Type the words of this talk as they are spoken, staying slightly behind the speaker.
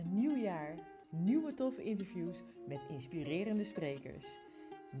jaar nieuwe toffe interviews met inspirerende sprekers.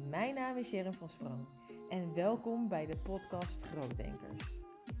 Mijn naam is Sharon van Sprang en welkom bij de podcast Grootdenkers.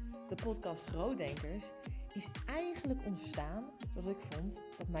 De podcast Grootdenkers is eigenlijk ontstaan doordat ik vond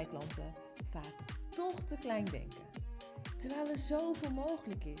dat mijn klanten vaak toch te klein denken. Terwijl er zoveel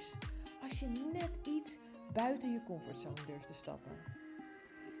mogelijk is als je net iets buiten je comfortzone durft te stappen.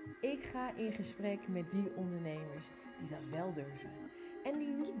 Ik ga in gesprek met die ondernemers die dat wel durven. En die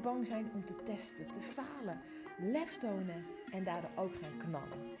niet bang zijn om te testen, te falen, lef tonen en daardoor ook gaan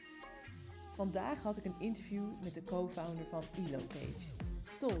knallen. Vandaag had ik een interview met de co-founder van Elopage,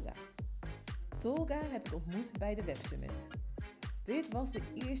 Tolga. Tolga heb ik ontmoet bij de Web Summit. Dit was de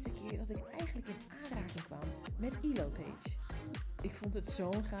eerste keer dat ik eigenlijk in aanraking kwam met Elopage. Ik vond het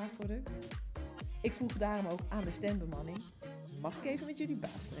zo'n gaaf product. Ik vroeg daarom ook aan de stembemanning: mag ik even met jullie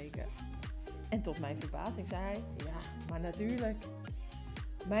baas spreken? En tot mijn verbazing zei hij: ja, maar natuurlijk.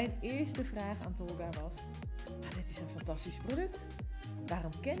 Mijn eerste vraag aan Tolga was: maar dit is een fantastisch product.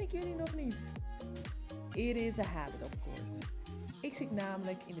 Waarom ken ik jullie nog niet? It is a habit, of course. Ik zit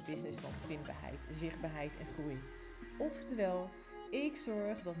namelijk in de business van vindbaarheid, zichtbaarheid en groei. Oftewel, ik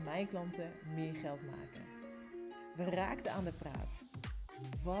zorg dat mijn klanten meer geld maken. We raakten aan de praat.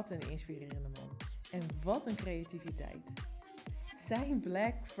 Wat een inspirerende man. En wat een creativiteit. Zijn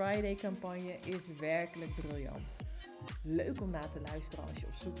Black Friday campagne is werkelijk briljant. Leuk om na te luisteren als je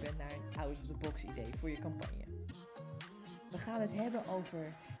op zoek bent naar een out-of-the-box idee voor je campagne. We gaan het hebben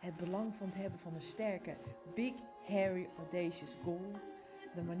over het belang van het hebben van een sterke, big, hairy, audacious goal.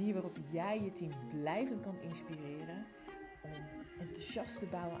 De manier waarop jij je team blijvend kan inspireren om enthousiast te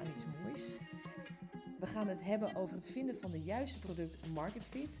bouwen aan iets moois. We gaan het hebben over het vinden van de juiste product market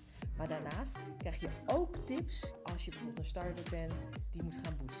fit. Maar daarnaast krijg je ook tips als je bijvoorbeeld een start-up bent die moet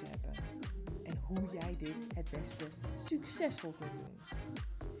gaan bootstrappen. En hoe jij dit het beste succesvol kunt doen.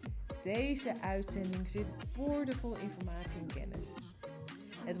 Deze uitzending zit boordevol informatie en kennis.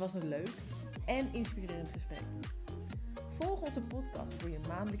 Het was een leuk en inspirerend gesprek. Volg onze podcast voor je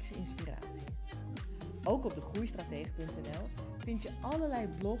maandelijkse inspiratie. Ook op degroeistratege.nl vind je allerlei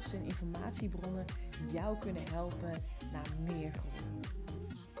blogs en informatiebronnen die jou kunnen helpen naar meer groei.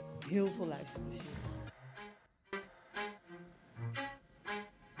 Heel veel luisterplezier.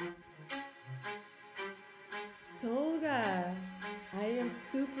 Tolga, I am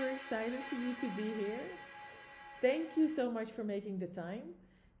super excited for you to be here. Thank you so much for making the time.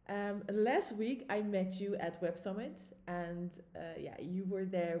 Last week I met you at Web Summit, and you were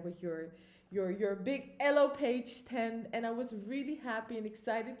there with your big Elopage stand, and I was really happy and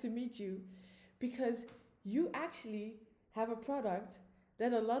excited to meet you because you actually have a product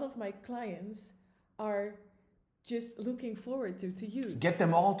that a lot of my clients are just looking forward to use. Get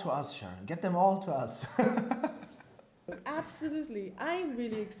them all to us, Sharon. Get them all to us. Absolutely. I'm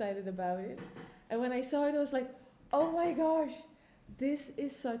really excited about it. And when I saw it, I was like, oh my gosh, this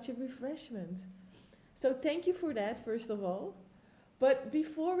is such a refreshment. So thank you for that, first of all. But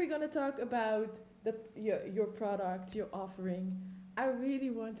before we're going to talk about your product, your offering, I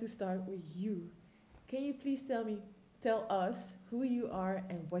really want to start with you. Can you please tell us who you are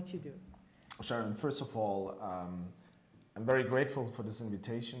and what you do? Sharon, first of all, I'm very grateful for this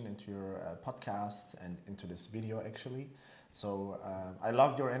invitation into your podcast and into this video, actually. So I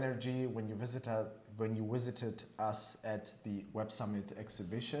loved your energy when you visited us at the Web Summit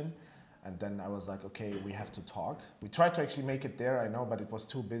exhibition. And then I was like, okay, we have to talk. We tried to actually make it there, I know, but it was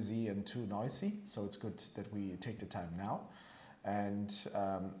too busy and too noisy. So it's good that we take the time now. And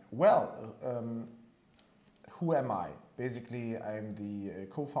who am I? Basically, I'm the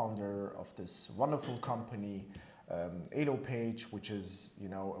co-founder of this wonderful company, Elopage, which is,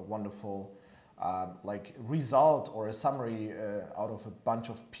 a wonderful result or a summary out of a bunch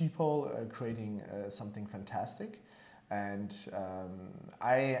of people creating something fantastic. And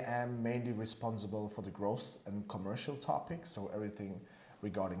I am mainly responsible for the growth and commercial topics, so everything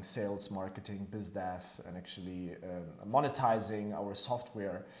regarding sales, marketing, biz dev, and actually monetizing our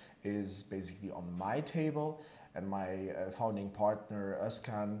software is basically on my table. And my founding partner,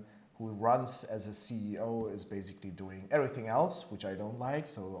 Özkan, who runs as a CEO, is basically doing everything else, which I don't like.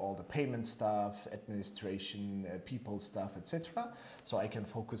 So all the payment stuff, administration, people stuff, etc. So I can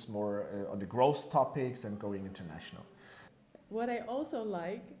focus more on the growth topics and going international. What I also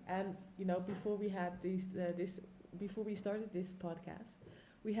like, and before we had before we started this podcast,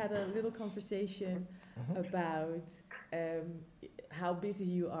 we had a little conversation about how busy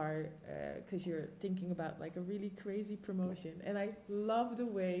you are because you're thinking about like a really crazy promotion. And I love the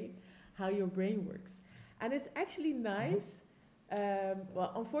way how your brain works. And it's actually nice.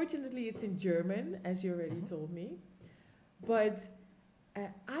 Unfortunately, it's in German, as you already told me. But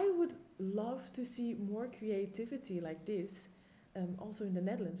I would love to see more creativity like this, also in the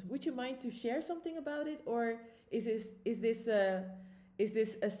Netherlands. Would you mind to share something about it, or is this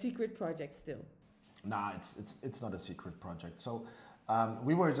a secret project still? Nah, it's not a secret project. So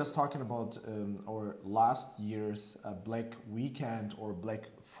we were just talking about our last year's Black Weekend or Black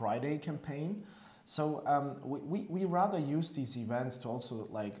Friday campaign. So we rather use these events to also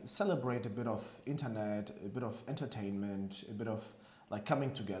like celebrate a bit of internet, a bit of entertainment, a bit of like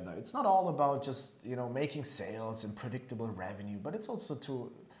coming together. It's not all about just making sales and predictable revenue, but it's also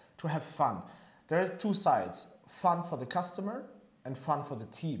to have fun. There are two sides: fun for the customer and fun for the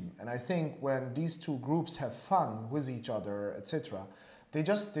team. And I think when these two groups have fun with each other, etc., they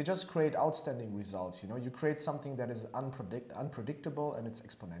just create outstanding results. You create something that is unpredictable and it's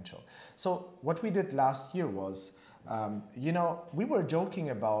exponential. So what we did last year was, we were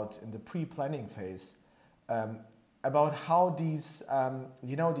joking about in the pre-planning phase about how these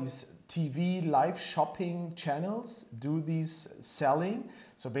these TV live shopping channels do these selling.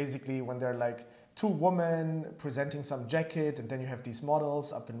 So basically, when they're like two women presenting some jacket, and then you have these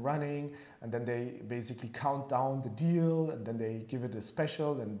models up and running, and then they basically count down the deal, and then they give it a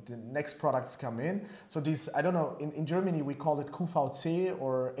special, and the next products come in. So these, I don't know, in Germany we call it QVC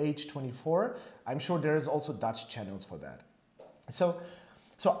or H24. I'm sure there is also Dutch channels for that. So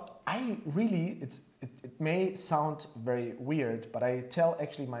I really, it may sound very weird, but I tell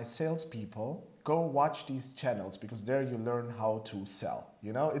actually my salespeople, go watch these channels, because there you learn how to sell.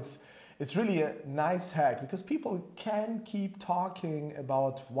 It's really a nice hack, because people can keep talking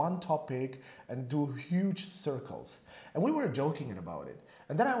about one topic and do huge circles. And we were joking about it.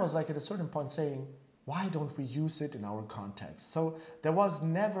 And then I was like at a certain point saying, why don't we use it in our context? So there was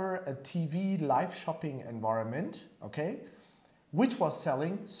never a TV live shopping environment, okay, which was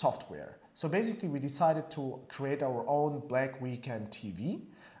selling software. So basically we decided to create our own Black Weekend TV.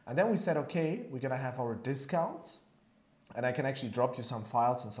 And then we said, okay, we're gonna have our discounts. And I can actually drop you some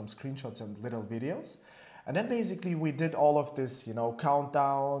files and some screenshots and little videos. And then basically we did all of this,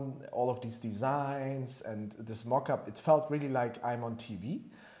 countdown, all of these designs and this mock-up. It felt really like I'm on TV.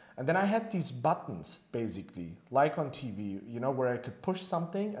 And then I had these buttons, basically, like on TV, where I could push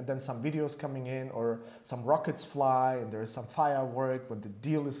something and then some videos coming in, or some rockets fly and there is some firework when the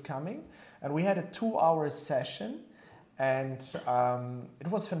deal is coming. And we had a 2-hour session, and it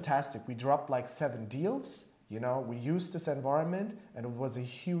was fantastic. We dropped like 7 deals. We used this environment, and it was a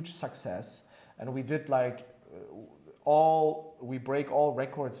huge success. And we did we break all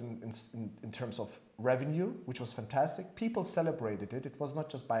records in terms of revenue, which was fantastic. People celebrated it. It was not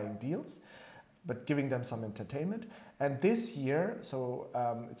just buying deals, but giving them some entertainment. And this year, so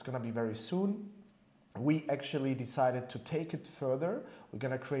it's going to be very soon, we actually decided to take it further. We're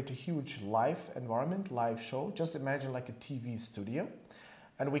going to create a huge live environment, live show. Just imagine like a TV studio.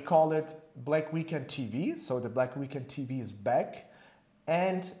 And we call it Black Weekend TV. So the Black Weekend TV is back.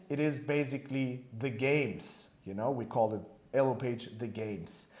 And it is basically the games. We call it Elopage the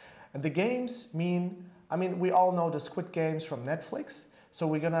games. And the games mean, we all know the Squid Games from Netflix. So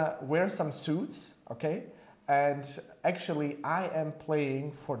we're gonna wear some suits, okay? And actually I am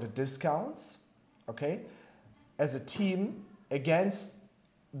playing for the discounts, okay? As a team against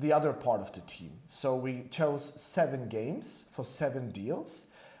the other part of the team. So we chose 7 games for 7 deals.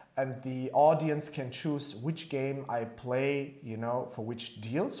 And the audience can choose which game I play, for which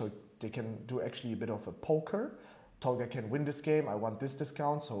deal. So they can do actually a bit of a poker. Tolga can win this game, I want this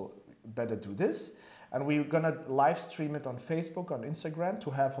discount, so better do this. And we're gonna live stream it on Facebook, on Instagram, to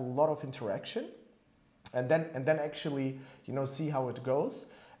have a lot of interaction. And then actually, see how it goes.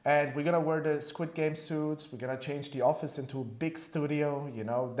 And we're gonna wear the Squid Game suits. We're gonna change the office into a big studio.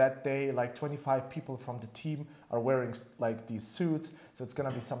 That day, like 25 people from the team are wearing like these suits. So it's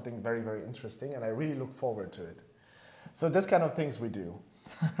gonna be something very, very interesting. And I really look forward to it. So this kind of things we do.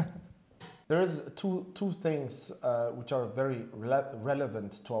 There is two things which are very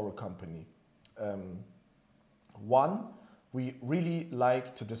relevant to our company. One, we really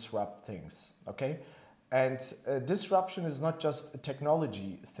like to disrupt things, okay? And disruption is not just a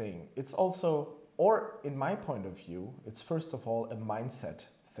technology thing. It's also, or in my point of view, it's first of all a mindset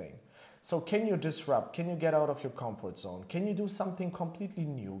thing. So can you disrupt? Can you get out of your comfort zone? Can you do something completely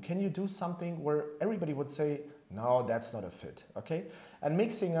new? Can you do something where everybody would say, no, that's not a fit, okay? And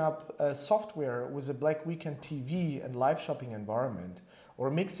mixing up software with a Black Weekend TV and live shopping environment, or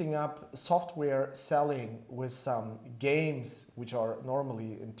mixing up software selling with some games which are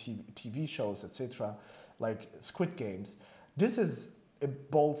normally in TV shows, etc., like Squid Games. This is a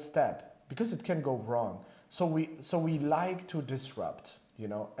bold step because it can go wrong. So we like to disrupt,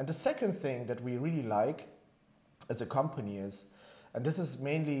 And the second thing that we really like as a company is and this is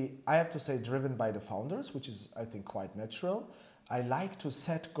mainly, I have to say, driven by the founders, which is, I think, quite natural. I like to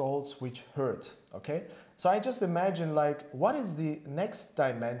set goals which hurt, okay? So I just imagine, like, what is the next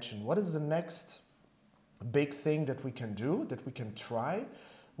dimension? What is the next big thing that we can do, that we can try,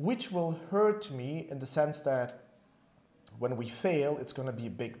 which will hurt me in the sense that when we fail, it's going to be a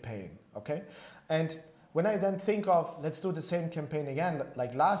big pain, okay? And when I then think of, let's do the same campaign again,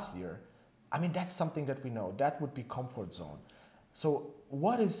 like last year, I mean, that's something that we know. That would be comfort zone. So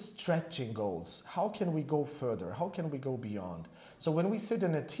what is stretching goals? How can we go further? How can we go beyond? So when we sit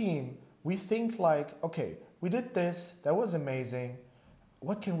in a team, we think like, okay, we did this, that was amazing.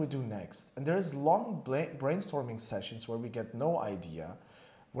 What can we do next? And there's long brainstorming sessions where we get no idea,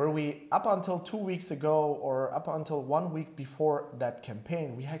 where we, up until 2 weeks ago or up until 1 week before that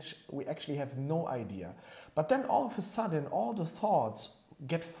campaign, we actually have no idea. But then all of a sudden, all the thoughts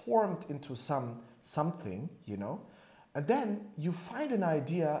get formed into something, you know, and then you find an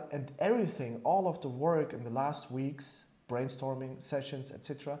idea and everything, all of the work in the last weeks, brainstorming sessions,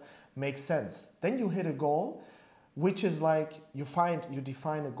 etc., makes sense. Then you hit a goal, which is like, you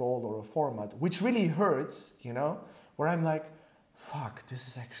define a goal or a format, which really hurts, you know, where I'm like, fuck, this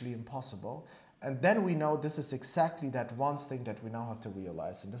is actually impossible. And then we know this is exactly that one thing that we now have to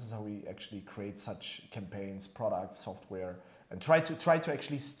realize. And this is how we actually create such campaigns, products, software, and try to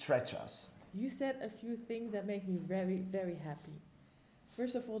actually stretch us. You said a few things that make me very, very happy.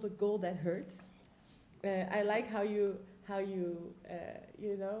 First of all, the goal that hurts. I like how you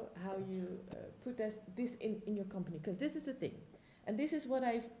put this in your company, because this is the thing, and this is what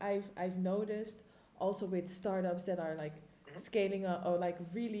I've noticed also with startups that are like scaling up or like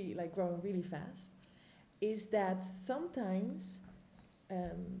really like growing really fast, is that sometimes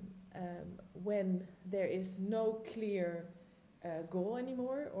when there is no clear goal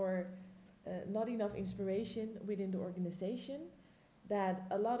anymore, or not enough inspiration within the organization, that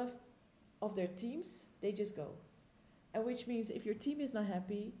a lot of their teams, they just go. And which means if your team is not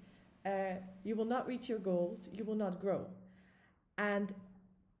happy, you will not reach your goals, you will not grow. And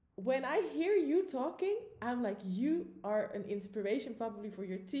when I hear you talking, I'm like, you are an inspiration probably for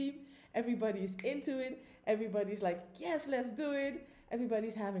your team. Everybody's into it. Everybody's like, yes, let's do it.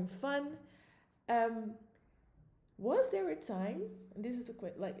 Everybody's having fun. Was there a time, and this is a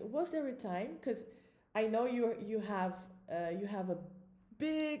quick, like, was there a time, because I know you have a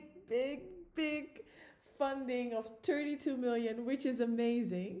big funding of 32 million, which is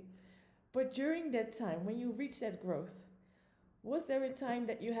amazing. But during that time, when you reached that growth, was there a time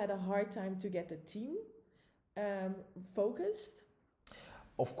that you had a hard time to get the team focused?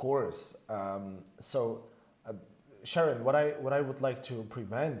 Of course. Sharon, what I would like to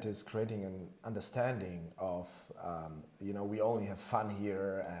prevent is creating an understanding of, we only have fun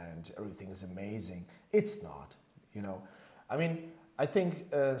here and everything is amazing. It's not, you know. I mean, I think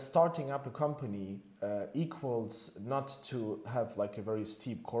starting up a company equals not to have like a very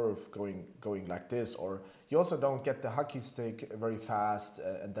steep curve going like this, or you also don't get the hockey stick very fast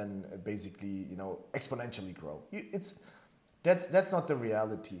and then basically, exponentially grow. That's not the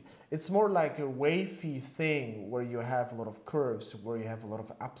reality. It's more like a wavy thing where you have a lot of curves, where you have a lot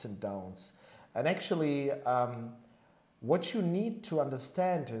of ups and downs. And actually, what you need to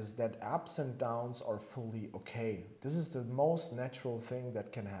understand is that ups and downs are fully okay. This is the most natural thing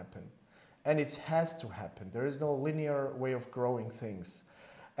that can happen. And it has to happen. There is no linear way of growing things.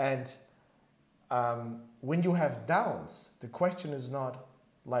 And when you have downs, the question is not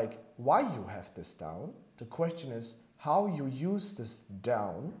like why you have this down. The question is how you use this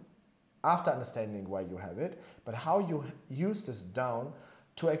down after understanding why you have it, but how you use this down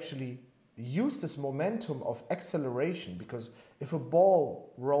to actually use this momentum of acceleration. Because if a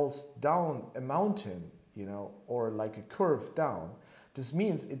ball rolls down a mountain, or like a curve down, this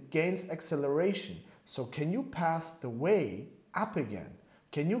means it gains acceleration. So can you path the way up again?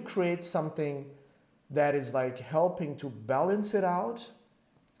 Can you create something that is like helping to balance it out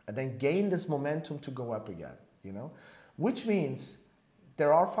and then gain this momentum to go up again, Which means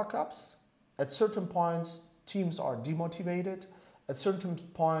there are fuck-ups. At certain points, teams are demotivated. At certain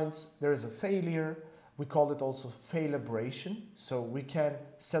points, there is a failure. We call it also failibration. So we can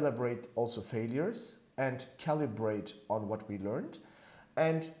celebrate also failures and calibrate on what we learned.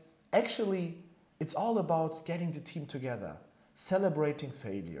 And actually, it's all about getting the team together, celebrating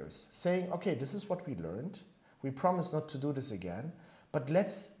failures, saying, okay, this is what we learned. We promise not to do this again, but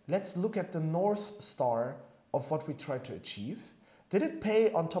let's look at the North Star of what we tried to achieve. Did it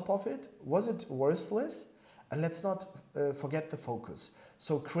pay on top of it? Was it worthless? And let's not forget the focus.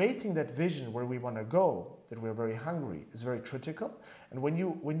 So creating that vision where we want to go, that we're very hungry, is very critical. And when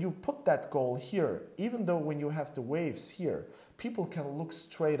you put that goal here, even though when you have the waves here, people can look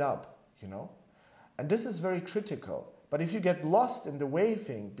straight up, you know? And this is very critical. But if you get lost in the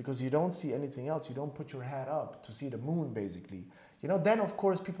waving because you don't see anything else, you don't put your head up to see the moon basically, you know, then of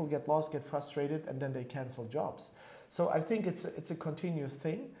course people get lost, get frustrated, and then they cancel jobs. So I think it's a continuous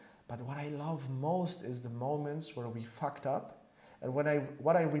thing. But what I love most is the moments where we fucked up. And what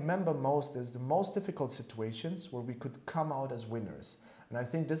I remember most is the most difficult situations where we could come out as winners. And I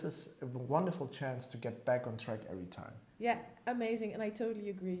think this is a wonderful chance to get back on track every time. Yeah, amazing. And I totally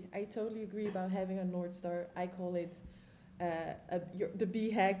agree. I totally agree about having a North Star. I call it the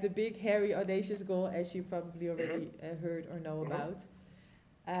BHAG, the big, hairy, audacious goal, as you probably already heard or know about.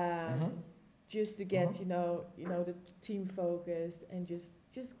 Just to get, you know, the team focused and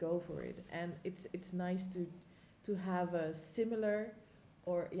just go for it. And it's nice to have a similar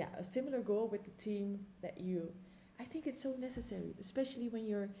goal with the team that I think it's so necessary, especially when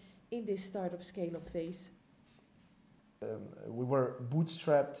you're in this startup scale-up phase. We were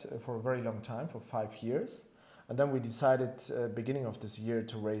bootstrapped for a very long time, for 5 years. And then we decided beginning of this year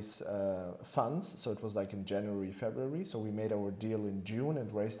to raise funds. So it was like in January, February. So we made our deal in June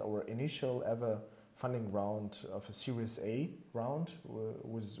and raised our initial ever funding round of a Series A round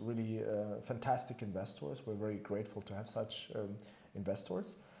with really fantastic investors. We're very grateful to have such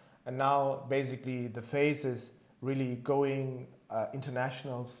investors. And now basically the phase is really going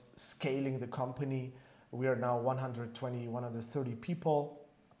international, scaling the company. We are now 120, 130 people,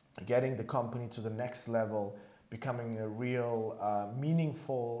 getting the company to the next level, becoming a real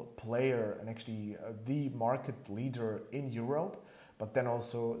meaningful player and actually the market leader in Europe, but then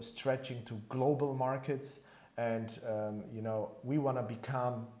also stretching to global markets. And you know, we want to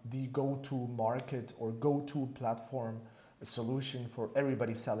become the go-to market or go-to platform, a solution for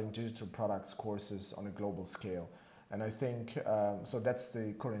everybody selling digital products, courses on a global scale. And I think, so that's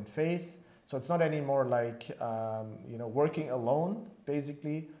the current phase. So it's not anymore like, you know, working alone,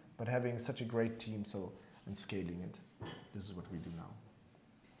 basically, but having such a great team and scaling it. This is what we do now.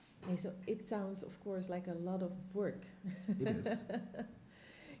 Okay, so it sounds, of course, like a lot of work. It is.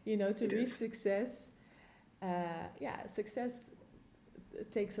 You know, to reach success, success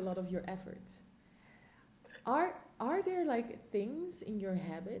takes a lot of your effort. Are there like things in your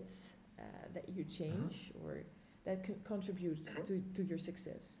habits that you change or that can contribute to your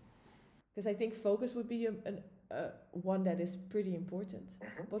success? Because I think focus would be one that is pretty important.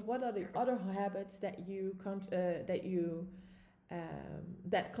 But what are the other habits that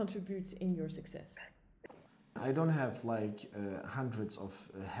that contributes in your success? I don't have like hundreds of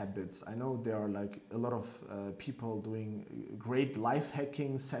habits. I know there are like a lot of people doing great life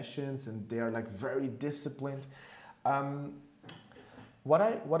hacking sessions and they are like very disciplined. What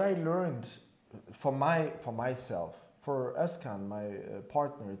I learned for myself, for Özkan, my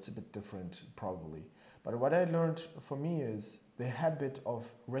partner, it's a bit different probably. But what I learned for me is the habit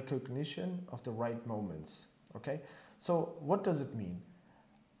of recognition of the right moments. Okay, so what does it mean?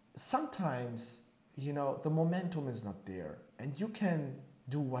 Sometimes, you know, the momentum is not there and you can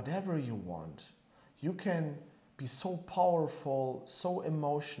do whatever you want. You can be so powerful, so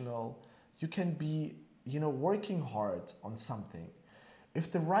emotional. You can be, you know, working hard on something.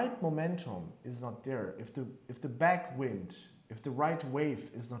 If the right momentum is not there, if the backwind, if the right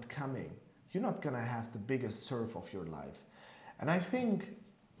wave is not coming, you're not gonna have the biggest surf of your life. And I think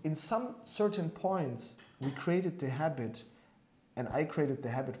in some certain points, we created the habit, and I created the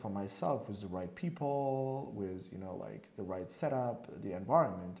habit for myself with the right people, with, you know, like the right setup, the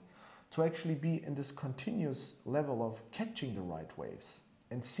environment, to actually be in this continuous level of catching the right waves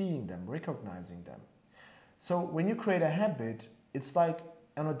and seeing them, recognizing them. So when you create a habit, it's like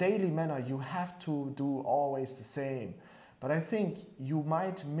on a daily manner, you have to do always the same. But I think you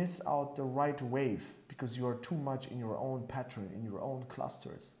might miss out the right wave because you are too much in your own pattern, in your own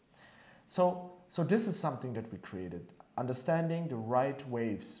clusters. So this is something that we created, understanding the right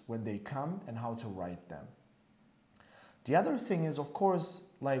waves when they come and how to ride them. The other thing is, of course,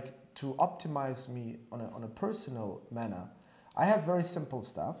 like to optimize me on a personal manner, I have very simple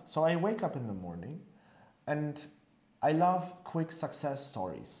stuff. So I wake up in the morning and I love quick success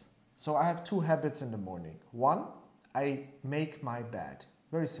stories. So I have two habits in the morning. One, I make my bed.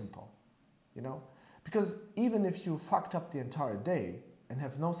 Very simple, you know? Because even if you fucked up the entire day and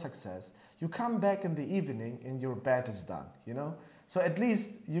have no success, you come back in the evening and your bed is done, you know? So at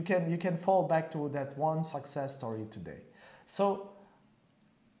least you can fall back to that one success story today. So,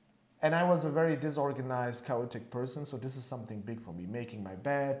 and I was a very disorganized, chaotic person, so this is something big for me. Making my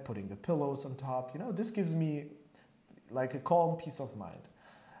bed, putting the pillows on top, you know, this gives me like a calm peace of mind.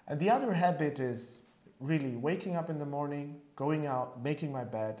 And the other habit is really waking up in the morning, going out, making my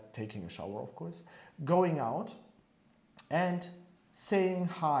bed, taking a shower, of course, going out and saying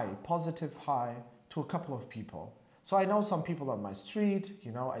hi, positive hi to a couple of people. So I know some people on my street,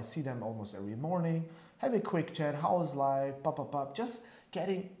 I see them almost every morning, have a quick chat, how's life,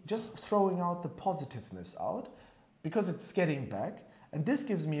 just throwing out the positiveness out because it's getting back. And this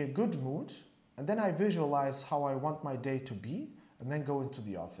gives me a good mood. And then I visualize how I want my day to be and then go into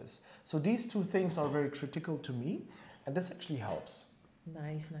the office. So these two things are very critical to me, and this actually helps.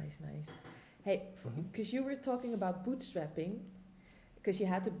 Nice. Hey, because you were talking about bootstrapping, because you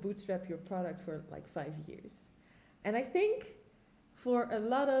had to bootstrap your product for like 5 years. And I think for a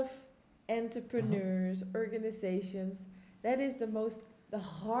lot of entrepreneurs, organizations, that is the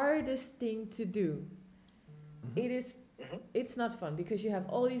hardest thing to do. It's not fun because you have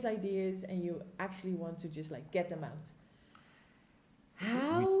all these ideas and you actually want to just like get them out.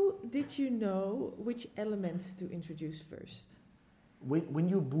 How did you know which elements to introduce first? When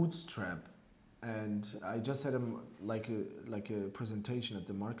you bootstrap, and I just had a presentation at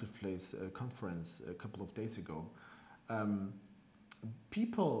the Marketplace conference a couple of days ago.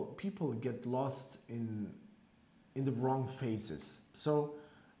 People get lost in the wrong phases. So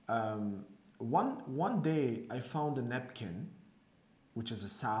one day I found a napkin, which is a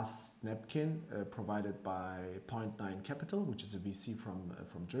SaaS napkin provided by Point9 Capital, which is a VC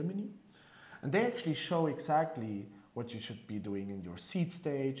from Germany. And they actually show exactly what you should be doing in your seed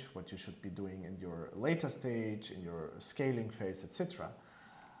stage, what you should be doing in your later stage, in your scaling phase, etc.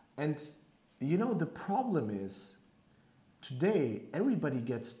 And the problem is, today everybody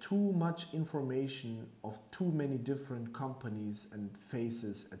gets too much information of too many different companies and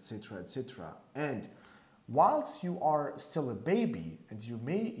phases, etc., etc. And whilst you are still a baby and you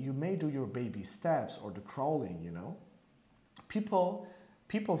may do your baby steps or the crawling,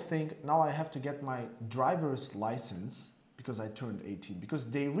 people think, now I have to get my driver's license because I turned 18, because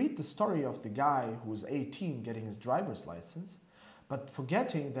they read the story of the guy who's 18 getting his driver's license, but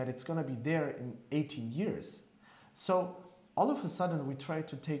forgetting that it's going to be there in 18 years. So all of a sudden we try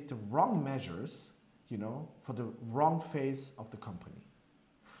to take the wrong measures, for the wrong phase of the company.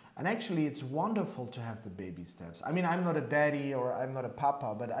 And actually it's wonderful to have the baby steps. I mean, I'm not a daddy or I'm not a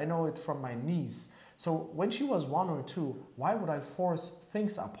papa, but I know it from my niece. So when she was 1 or 2, why would I force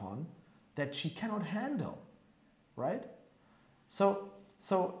things upon that she cannot handle, right? So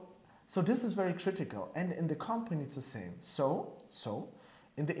this is very critical. And in the company, it's the same. So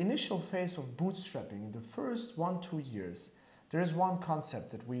in the initial phase of bootstrapping, in the first 1-2 years, there is one concept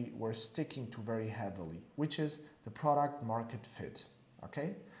that we were sticking to very heavily, which is the product market fit,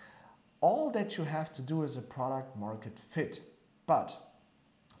 okay? All that you have to do is a product market fit. But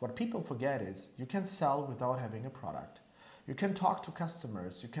what people forget is you can sell without having a product. You can talk to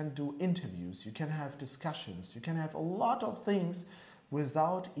customers, you can do interviews, you can have discussions, you can have a lot of things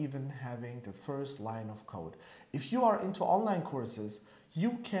without even having the first line of code. If you are into online courses,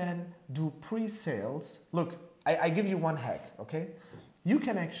 you can do pre-sales. Look, I give you one hack, okay? You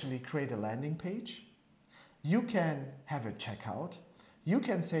can actually create a landing page. You can have a checkout. You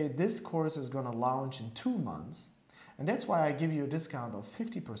can say this course is going to launch in 2 months. And that's why I give you a discount of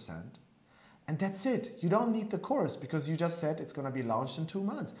 50%. And that's it. You don't need the course because you just said it's going to be launched in 2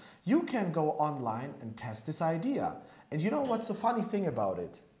 months. You can go online and test this idea. And you know what's the funny thing about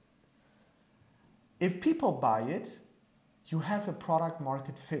it? If people buy it, you have a product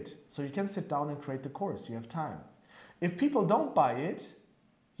market fit. So you can sit down and create the course. You have time. If people don't buy it,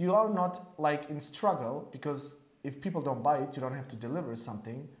 you are not like in struggle, because if people don't buy it, you don't have to deliver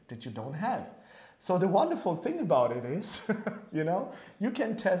something that you don't have. So the wonderful thing about it is, you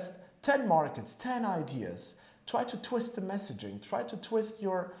can test 10 markets, 10 ideas, try to twist the messaging, try to twist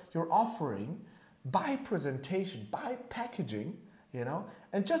your offering by presentation, by packaging,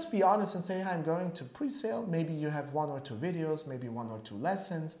 and just be honest and say, hey, I'm going to pre-sale. Maybe you have 1 or 2 videos, maybe 1 or 2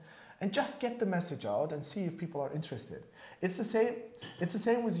 lessons, and just get the message out and see if people are interested. It's the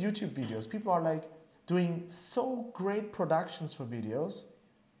same with YouTube videos. People are like doing so great productions for videos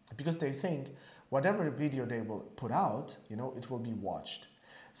because they think whatever video they will put out, it will be watched.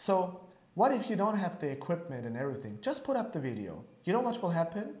 So what if you don't have the equipment and everything? Just put up the video. You know what will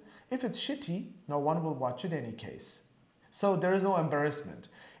happen? If it's shitty, no one will watch it in any case. So there is no embarrassment.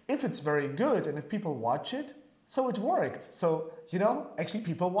 If it's very good and if people watch it, so it worked. So, actually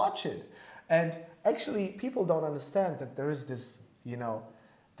people watch it. And actually people don't understand that there is this,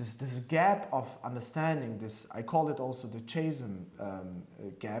 this gap of understanding, this, I call it also the Chasm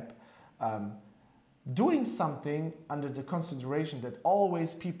gap, doing something under the consideration that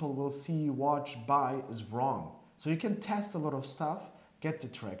always people will see, watch, buy is wrong. So you can test a lot of stuff, get the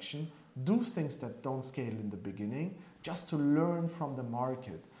traction, do things that don't scale in the beginning, just to learn from the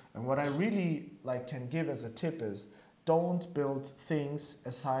market. And what I really can give as a tip is, don't build things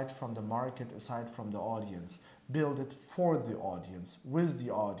aside from the market, aside from the audience. Build it for the audience, with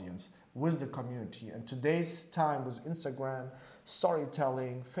the community. And today's time with Instagram,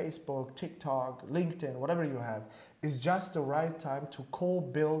 storytelling, Facebook, TikTok, LinkedIn, whatever you have, is just the right time to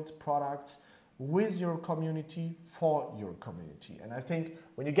co-build products with your community, for your community. And I think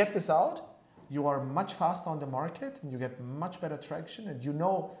when you get this out, you are much faster on the market and you get much better traction, and you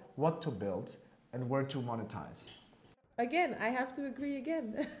know what to build and where to monetize. Again, I have to agree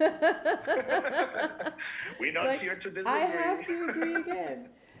again. We're not here to disagree. I have to agree again.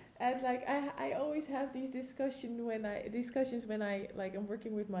 And I always have these discussions when I I'm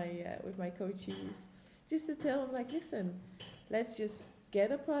working with my coaches, just to tell them listen, let's just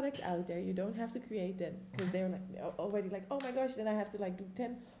get a product out there. You don't have to create them, because they're already oh my gosh, then I have to do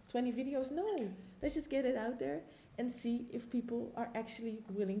 10, 20 videos. No, let's just get it out there and see if people are actually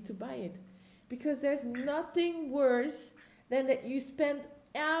willing to buy it. Because there's nothing worse than that you spend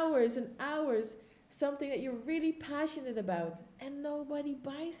hours and hours something that you're really passionate about and nobody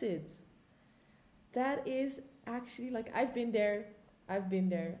buys it. That is actually I've been there, I've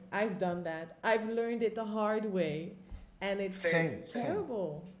done that, I've learned it the hard way, and it's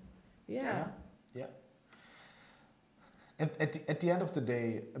terrible. Yeah. At the end of the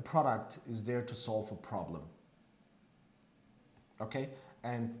day, a product is there to solve a problem. Okay?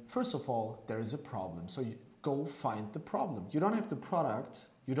 And first of all, there is a problem. So you go find the problem. You don't have the product.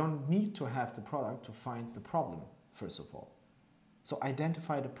 You don't need to have the product to find the problem, first of all. So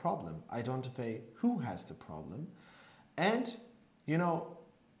identify the problem. Identify who has the problem. And, you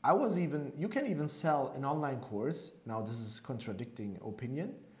can even sell an online course. Now, this is contradicting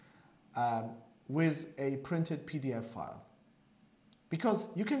opinion, with a printed PDF file. Because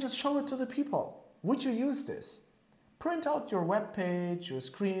you can just show it to the people. Would you use this? Print out your web page, your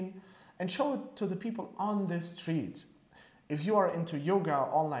screen, and show it to the people on the street. If you are into yoga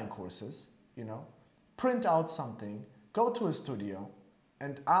online courses, print out something, go to a studio,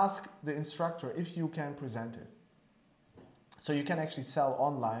 and ask the instructor if you can present it. So you can actually sell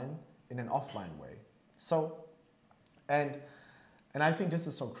online in an offline way. So, and I think this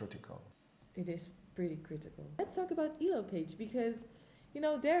is so critical. It is pretty critical. Let's talk about Elopage, because,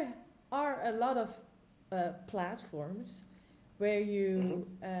 there are a lot of platforms where you,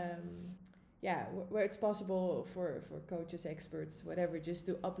 where it's possible for coaches, experts, whatever, just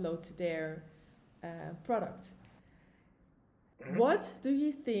to upload their product. What do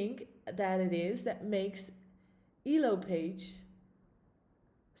you think that it is that makes Elopage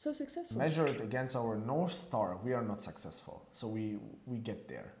so successful? Measured against our North Star, we are not successful. So we get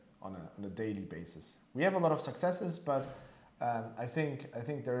there on a daily basis. We have a lot of successes, but I think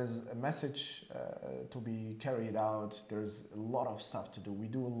there is a message to be carried out. There's a lot of stuff to do. We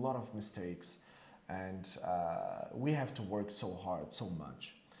do a lot of mistakes, and we have to work so hard, so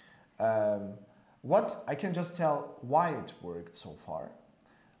much. What I can just tell why it worked so far.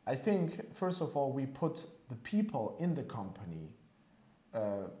 I think, first of all, we put the people in the company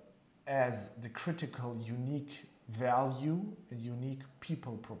as the critical, unique value, a unique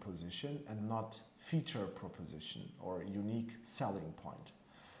people proposition, and not feature proposition or unique selling point.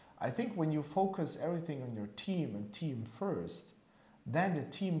 I think when you focus everything on your team and team first, then the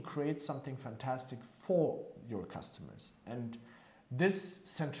team creates something fantastic for your customers. And this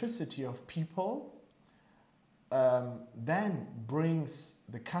centricity of people then brings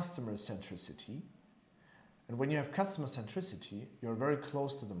the customer centricity. And when you have customer centricity, you're very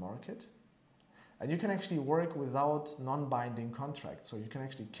close to the market. And you can actually work without non-binding contracts. So you can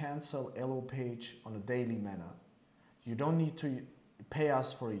actually cancel Elopage on a daily manner. You don't need to pay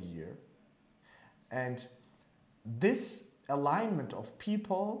us for a year. And this alignment of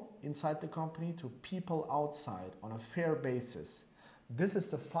people inside the company to people outside on a fair basis, this is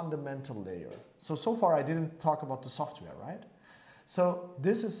the fundamental layer. So far I didn't talk about the software, right? So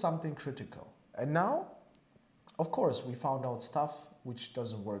this is something critical. And now, of course, we found out stuff which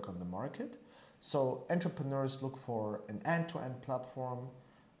doesn't work on the market. So entrepreneurs look for an end-to-end platform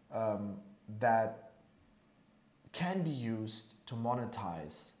that can be used to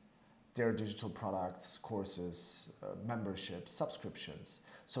monetize their digital products, courses, memberships, subscriptions.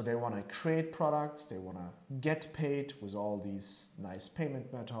 So they want to create products, they want to get paid with all these nice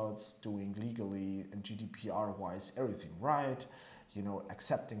payment methods, doing legally and GDPR-wise everything right,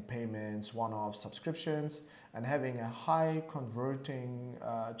 accepting payments, one-off subscriptions, and having a high converting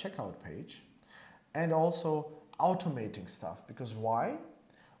checkout page. And also automating stuff. Because why?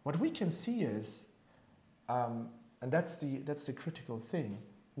 What we can see is and that's the critical thing,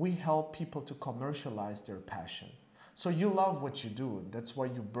 we help people to commercialize their passion. So you love what you do, that's why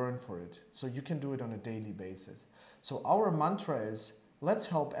you burn for it, so you can do it on a daily basis. So our mantra is, let's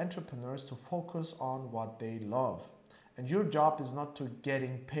help entrepreneurs to focus on what they love. And your job is not to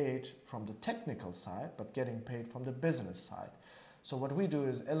getting paid from the technical side, but getting paid from the business side. So what we do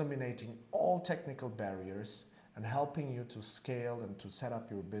is eliminating all technical barriers and helping you to scale and to set up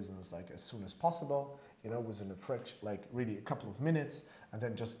your business like as soon as possible, within like really a couple of minutes, and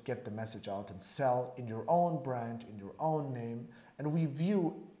then just get the message out and sell in your own brand, in your own name. And we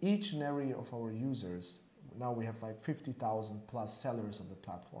view each and every of our users. Now we have like 50,000 plus sellers on the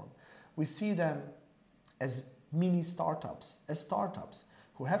platform. We see them as mini startups,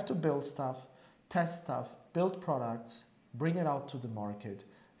 who have to build stuff, test stuff, build products, bring it out to the market,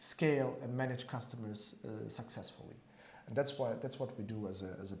 scale and manage customers successfully. And that's what we do as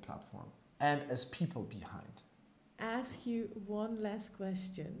a platform and as people behind. Ask you one last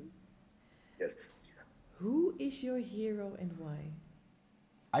question. Yes. Who is your hero and why?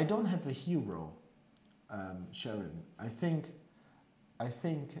 I don't have a hero, Sharon. I think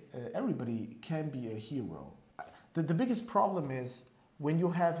everybody can be a hero. The biggest problem is when you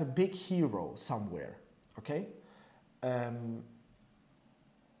have a big hero somewhere, okay? Then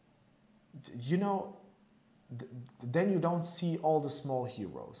you don't see all the small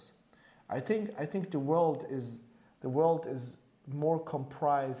heroes. I think the world is more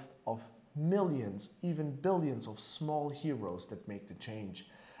comprised of millions, even billions of small heroes that make the change,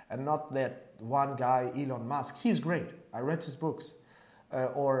 and not that one guy, Elon Musk. He's great. I read his books,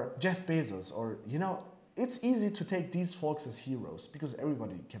 or Jeff Bezos, or it's easy to take these folks as heroes because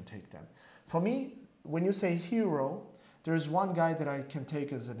everybody can take them. For me, when you say hero, there's one guy that I can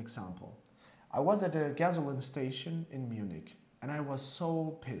take as an example. I was at a gasoline station in Munich and I was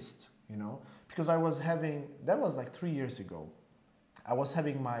so pissed, because that was like 3 years ago. I was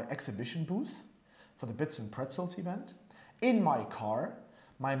having my exhibition booth for the Bits and Pretzels event. In my car,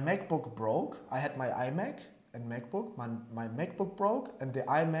 my MacBook broke. I had my iMac and MacBook. My MacBook broke and the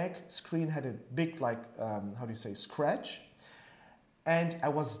iMac screen had a big scratch. And I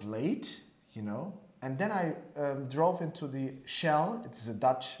was late, and then I drove into the Shell. It's a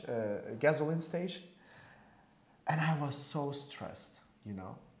Dutch gasoline station. And I was so stressed,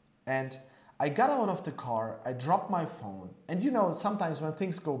 And I got out of the car, I dropped my phone. And sometimes when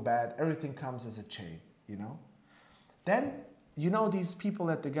things go bad, everything comes as a chain, Then, these people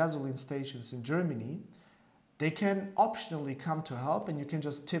at the gasoline stations in Germany, they can optionally come to help and you can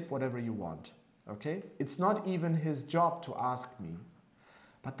just tip whatever you want, okay? It's not even his job to ask me.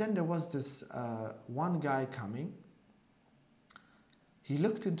 But then there was this one guy coming. He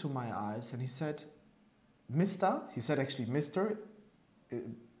looked into my eyes and he said, Mister, he said actually Mister,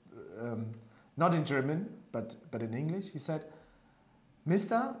 not in German, but in English. He said,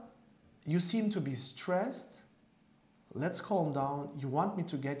 Mister, you seem to be stressed. Let's calm down. You want me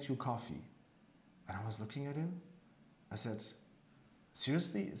to get you coffee? And I was looking at him. I said,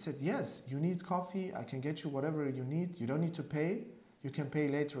 seriously? He said, yes, you need coffee. I can get you whatever you need. You don't need to pay. You can pay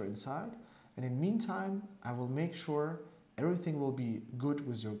later inside. And in the meantime, I will make sure everything will be good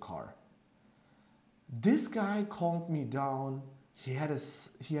with your car. This guy calmed me down. He had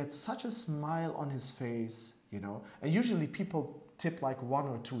such a smile on his face, And usually people tip like €1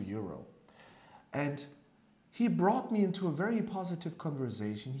 or €2. And he brought me into a very positive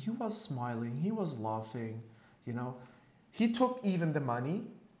conversation. He was smiling. He was laughing, He took even the money.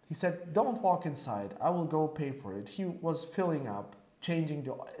 He said, don't walk inside. I will go pay for it. He was filling up,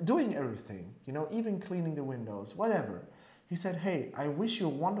 doing everything, even cleaning the windows, whatever. He said, hey, I wish you a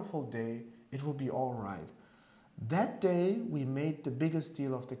wonderful day. It will be all right. That day, we made the biggest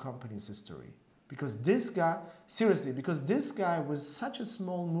deal of the company's history. Because this guy with such a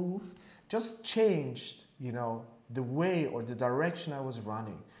small move just changed, the way or the direction I was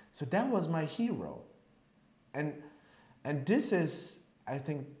running. So that was my hero. And this is, I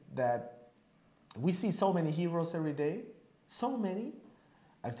think that we see so many heroes every day, so many.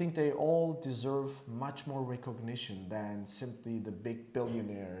 I think they all deserve much more recognition than simply the big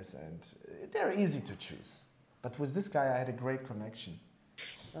billionaires, and they're easy to choose. But with this guy, I had a great connection.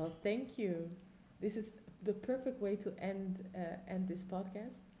 Well, thank you. This is the perfect way to end this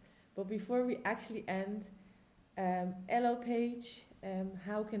podcast. But before we actually end, Elo page,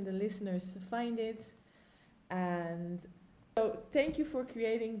 how can the listeners find it? And so thank you for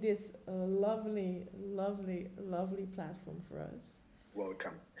creating this lovely, lovely, lovely platform for us.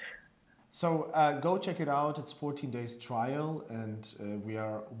 Welcome. So go check it out. It's 14 days trial, and we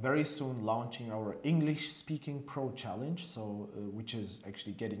are very soon launching our English Speaking Pro Challenge. So which is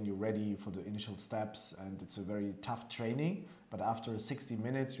actually getting you ready for the initial steps, and it's a very tough training. But after 60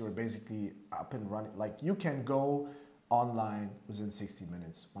 minutes, you're basically up and running. Like you can go online within 60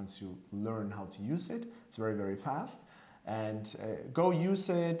 minutes once you learn how to use it. It's very, very fast, and go use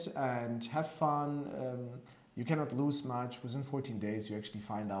it and have fun. You cannot lose much. Within 14 days, you actually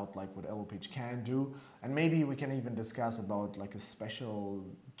find out like what EloPage can do. And maybe we can even discuss about like a special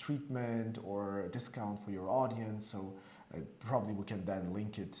treatment or discount for your audience. So probably we can then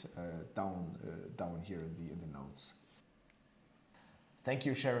link it down here in the notes. Thank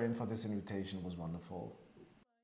you, Sharon, for this invitation. It was wonderful.